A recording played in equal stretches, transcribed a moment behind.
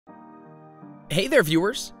Hey there,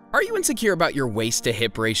 viewers! Are you insecure about your waist to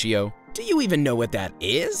hip ratio? Do you even know what that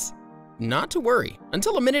is? Not to worry,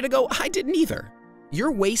 until a minute ago I didn't either.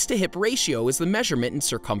 Your waist to hip ratio is the measurement in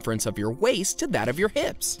circumference of your waist to that of your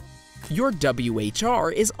hips. Your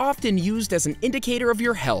WHR is often used as an indicator of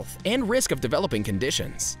your health and risk of developing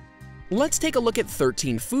conditions. Let's take a look at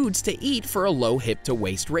 13 foods to eat for a low hip to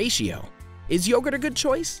waist ratio. Is yogurt a good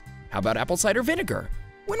choice? How about apple cider vinegar?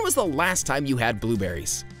 When was the last time you had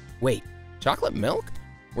blueberries? Wait, chocolate milk?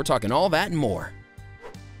 We're talking all that and more.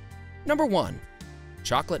 Number 1.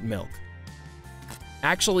 Chocolate milk.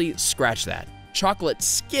 Actually, scratch that. Chocolate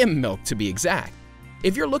skim milk to be exact.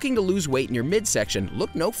 If you're looking to lose weight in your midsection,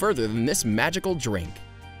 look no further than this magical drink.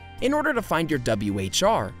 In order to find your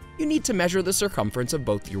WHR, you need to measure the circumference of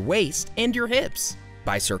both your waist and your hips.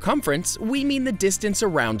 By circumference, we mean the distance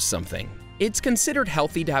around something. It's considered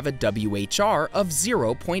healthy to have a WHR of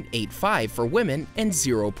 0.85 for women and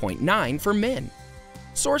 0.9 for men.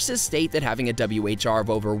 Sources state that having a WHR of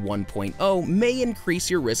over 1.0 may increase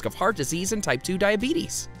your risk of heart disease and type 2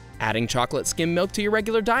 diabetes. Adding chocolate skim milk to your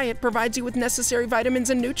regular diet provides you with necessary vitamins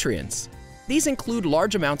and nutrients. These include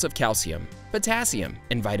large amounts of calcium, potassium,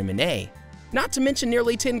 and vitamin A, not to mention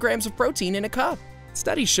nearly 10 grams of protein in a cup.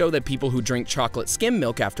 Studies show that people who drink chocolate skim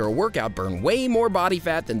milk after a workout burn way more body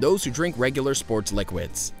fat than those who drink regular sports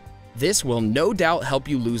liquids. This will no doubt help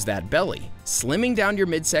you lose that belly, slimming down your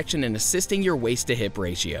midsection and assisting your waist to hip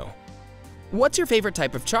ratio. What's your favorite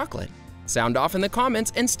type of chocolate? Sound off in the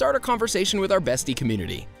comments and start a conversation with our Bestie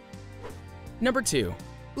community. Number 2.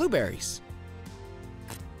 Blueberries.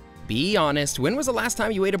 Be honest, when was the last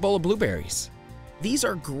time you ate a bowl of blueberries? These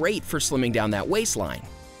are great for slimming down that waistline.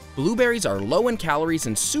 Blueberries are low in calories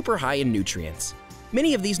and super high in nutrients.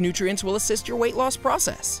 Many of these nutrients will assist your weight loss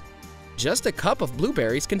process. Just a cup of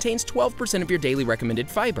blueberries contains 12% of your daily recommended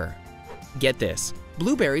fiber. Get this,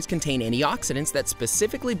 blueberries contain antioxidants that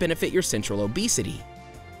specifically benefit your central obesity.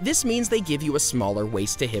 This means they give you a smaller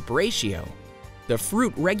waist to hip ratio. The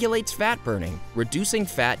fruit regulates fat burning, reducing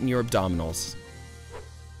fat in your abdominals.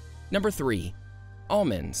 Number 3.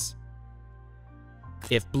 Almonds.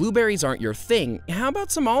 If blueberries aren't your thing, how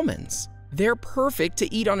about some almonds? They're perfect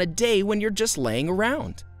to eat on a day when you're just laying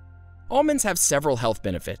around. Almonds have several health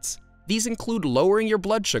benefits. These include lowering your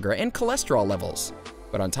blood sugar and cholesterol levels.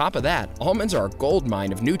 But on top of that, almonds are a gold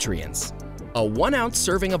mine of nutrients. A 1-ounce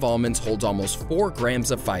serving of almonds holds almost 4 grams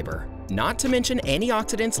of fiber, not to mention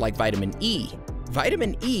antioxidants like vitamin E.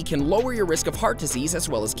 Vitamin E can lower your risk of heart disease as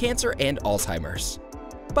well as cancer and Alzheimer's.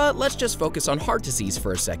 But let's just focus on heart disease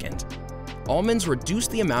for a second. Almonds reduce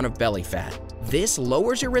the amount of belly fat. This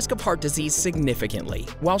lowers your risk of heart disease significantly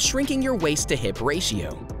while shrinking your waist to hip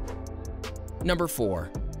ratio. Number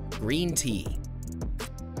 4. Green tea.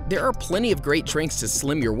 There are plenty of great drinks to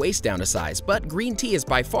slim your waist down a size, but green tea is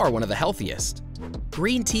by far one of the healthiest.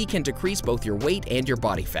 Green tea can decrease both your weight and your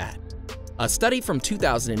body fat. A study from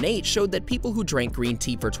 2008 showed that people who drank green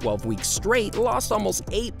tea for 12 weeks straight lost almost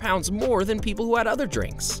 8 pounds more than people who had other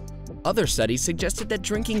drinks. Other studies suggested that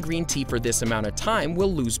drinking green tea for this amount of time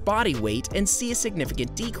will lose body weight and see a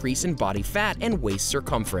significant decrease in body fat and waist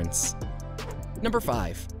circumference. Number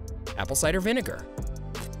 5. Apple cider vinegar.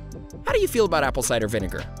 How do you feel about apple cider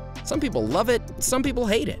vinegar? Some people love it, some people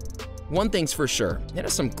hate it. One thing's for sure, it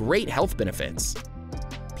has some great health benefits.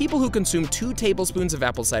 People who consume 2 tablespoons of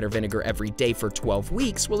apple cider vinegar every day for 12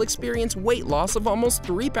 weeks will experience weight loss of almost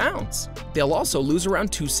 3 pounds. They'll also lose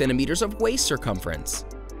around 2 centimeters of waist circumference.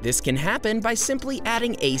 This can happen by simply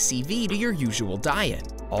adding ACV to your usual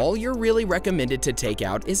diet. All you're really recommended to take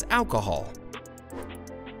out is alcohol.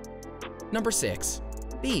 Number 6.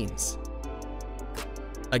 Beans.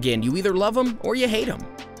 Again, you either love them or you hate them.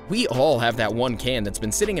 We all have that one can that's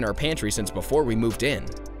been sitting in our pantry since before we moved in.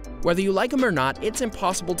 Whether you like them or not, it's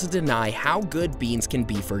impossible to deny how good beans can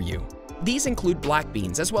be for you. These include black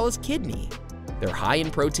beans as well as kidney. They're high in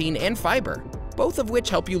protein and fiber, both of which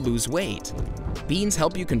help you lose weight. Beans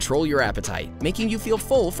help you control your appetite, making you feel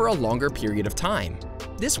full for a longer period of time.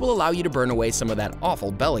 This will allow you to burn away some of that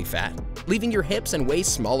awful belly fat, leaving your hips and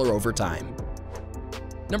waist smaller over time.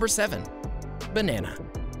 Number 7. Banana.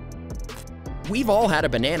 We've all had a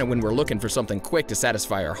banana when we're looking for something quick to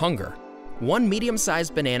satisfy our hunger. One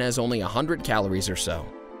medium-sized banana is only 100 calories or so.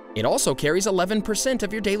 It also carries 11%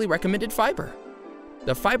 of your daily recommended fiber.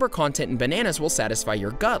 The fiber content in bananas will satisfy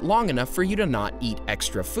your gut long enough for you to not eat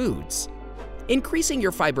extra foods. Increasing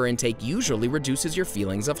your fiber intake usually reduces your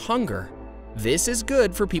feelings of hunger. This is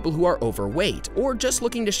good for people who are overweight or just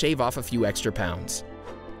looking to shave off a few extra pounds.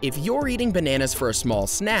 If you're eating bananas for a small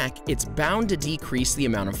snack, it's bound to decrease the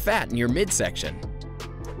amount of fat in your midsection.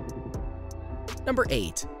 Number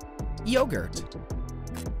 8. Yogurt.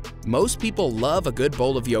 Most people love a good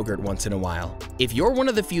bowl of yogurt once in a while. If you're one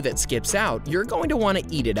of the few that skips out, you're going to want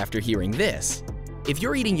to eat it after hearing this. If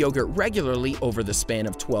you're eating yogurt regularly over the span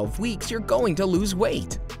of 12 weeks, you're going to lose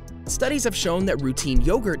weight. Studies have shown that routine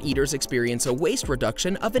yogurt eaters experience a waist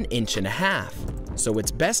reduction of 1.5 inches. So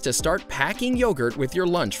it's best to start packing yogurt with your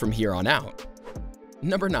lunch from here on out.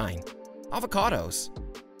 Number 9. Avocados.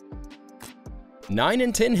 9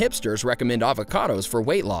 in 10 hipsters recommend avocados for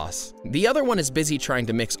weight loss. The other one is busy trying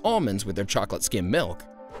to mix almonds with their chocolate skim milk.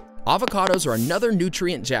 Avocados are another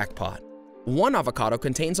nutrient jackpot. One avocado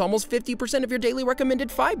contains almost 50% of your daily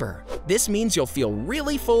recommended fiber. This means you'll feel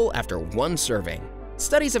really full after one serving.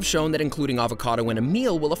 Studies have shown that including avocado in a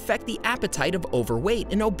meal will affect the appetite of overweight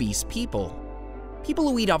and obese people. People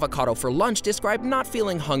who eat avocado for lunch describe not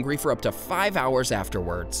feeling hungry for up to 5 hours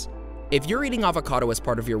afterwards. If you're eating avocado as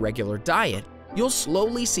part of your regular diet, you'll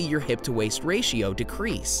slowly see your hip-to-waist ratio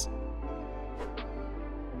decrease.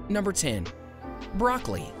 Number 10.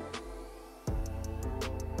 Broccoli.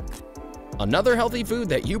 Another healthy food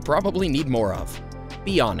that you probably need more of.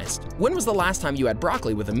 Be honest, when was the last time you had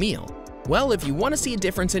broccoli with a meal? Well, if you want to see a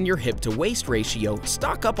difference in your hip-to-waist ratio,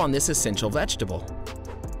 stock up on this essential vegetable.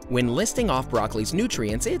 When listing off broccoli's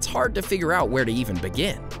nutrients, it's hard to figure out where to even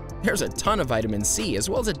begin. There's a ton of vitamin C as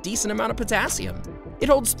well as a decent amount of potassium. It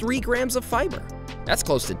holds 3 grams of fiber. That's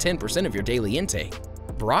close to 10% of your daily intake.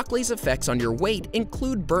 Broccoli's effects on your weight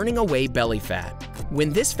include burning away belly fat.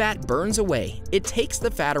 When this fat burns away, it takes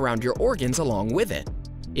the fat around your organs along with it.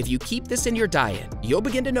 If you keep this in your diet, you'll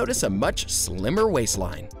begin to notice a much slimmer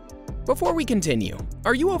waistline. Before we continue,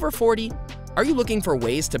 are you over 40? Are you looking for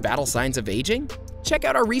ways to battle signs of aging? Check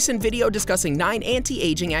out our recent video discussing 9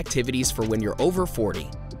 anti-aging activities for when you're over 40.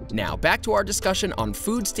 Now back to our discussion on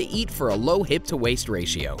foods to eat for a low hip-to-waist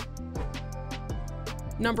ratio.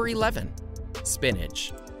 Number 11.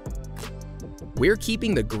 Spinach. We're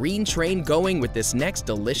keeping the green train going with this next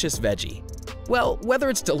delicious veggie. Well, whether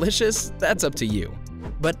it's delicious, that's up to you.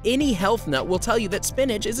 But any health nut will tell you that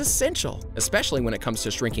spinach is essential, especially when it comes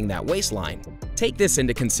to shrinking that waistline. Take this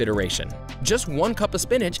into consideration. Just 1 cup of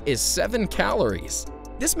spinach is 7 calories.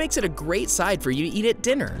 This makes it a great side for you to eat at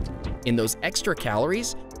dinner. In those extra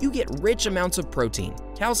calories, you get rich amounts of protein,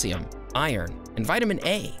 calcium, iron, and vitamin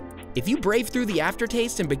A. If you brave through the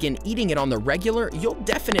aftertaste and begin eating it on the regular, you'll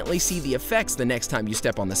definitely see the effects the next time you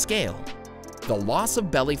step on the scale. The loss of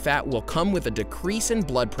belly fat will come with a decrease in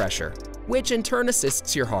blood pressure, which in turn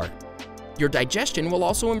assists your heart. Your digestion will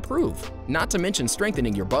also improve, not to mention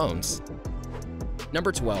strengthening your bones.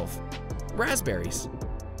 Number 12. Raspberries.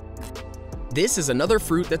 This is another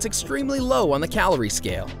fruit that's extremely low on the calorie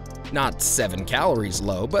scale. Not 7 calories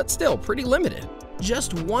low, but still pretty limited.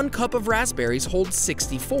 Just 1 cup of raspberries holds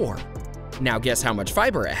 64. Now guess how much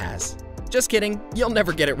fiber it has? Just kidding, you'll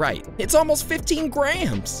never get it right. It's almost 15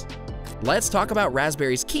 grams! Let's talk about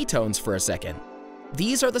raspberries' ketones for a second.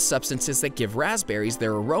 These are the substances that give raspberries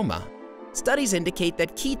their aroma. Studies indicate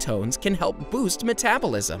that ketones can help boost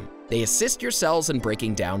metabolism. They assist your cells in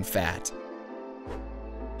breaking down fat.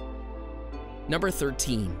 Number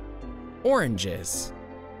 13. Oranges.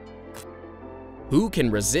 Who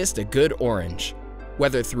can resist a good orange?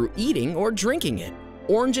 Whether through eating or drinking it,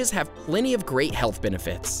 oranges have plenty of great health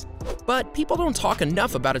benefits. But people don't talk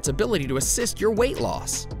enough about its ability to assist your weight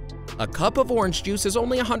loss. A cup of orange juice is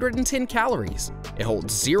only 110 calories. It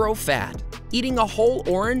holds 0 fat. Eating a whole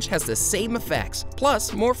orange has the same effects,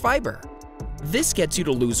 plus more fiber. This gets you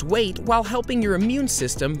to lose weight while helping your immune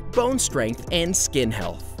system, bone strength, and skin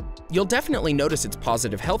health. You'll definitely notice its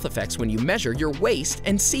positive health effects when you measure your waist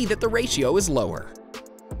and see that the ratio is lower.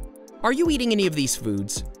 Are you eating any of these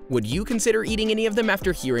foods? Would you consider eating any of them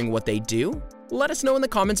after hearing what they do? Let us know in the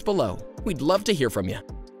comments below. We'd love to hear from you.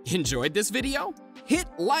 Enjoyed this video? Hit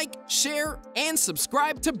like, share, and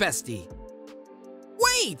subscribe to Bestie.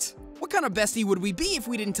 Wait! What kind of Bestie would we be if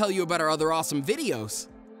we didn't tell you about our other awesome videos?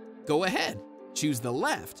 Go ahead, choose the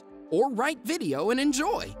left or right video and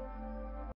enjoy.